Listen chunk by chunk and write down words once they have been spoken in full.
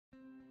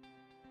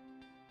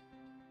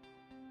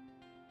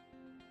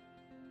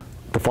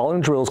The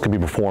following drills can be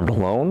performed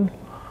alone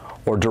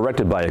or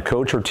directed by a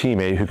coach or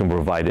teammate who can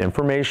provide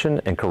information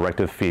and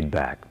corrective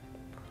feedback.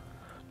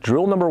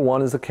 Drill number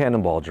 1 is the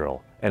cannonball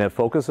drill, and it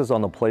focuses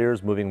on the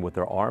players moving with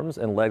their arms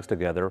and legs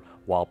together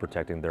while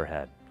protecting their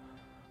head.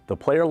 The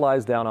player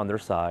lies down on their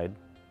side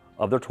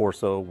of their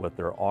torso with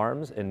their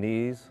arms and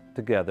knees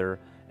together,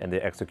 and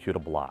they execute a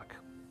block.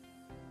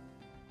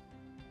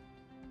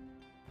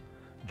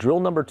 Drill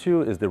number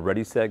 2 is the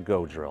ready, set,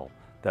 go drill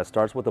that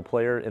starts with the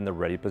player in the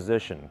ready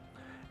position.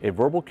 A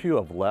verbal cue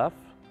of left,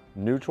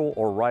 neutral,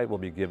 or right will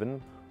be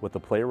given with the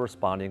player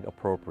responding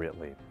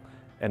appropriately.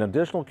 An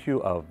additional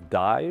cue of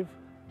dive,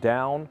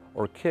 down,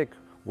 or kick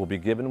will be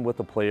given with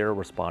the player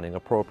responding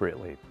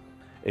appropriately.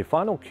 A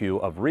final cue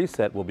of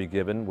reset will be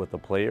given with the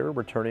player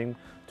returning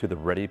to the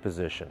ready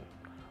position.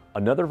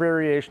 Another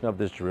variation of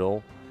this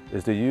drill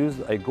is to use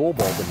a goal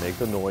ball to make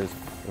the noise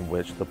in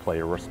which the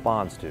player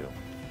responds to.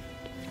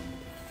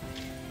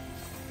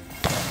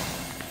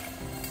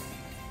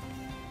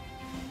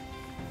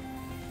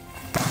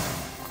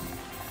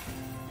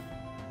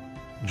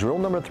 Drill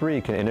number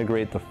 3 can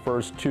integrate the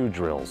first 2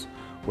 drills,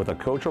 with a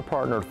coach or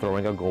partner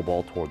throwing a goal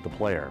ball toward the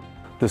player.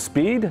 The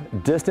speed,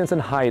 distance,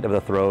 and height of the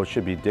throw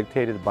should be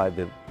dictated by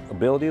the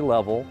ability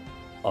level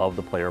of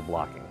the player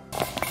blocking.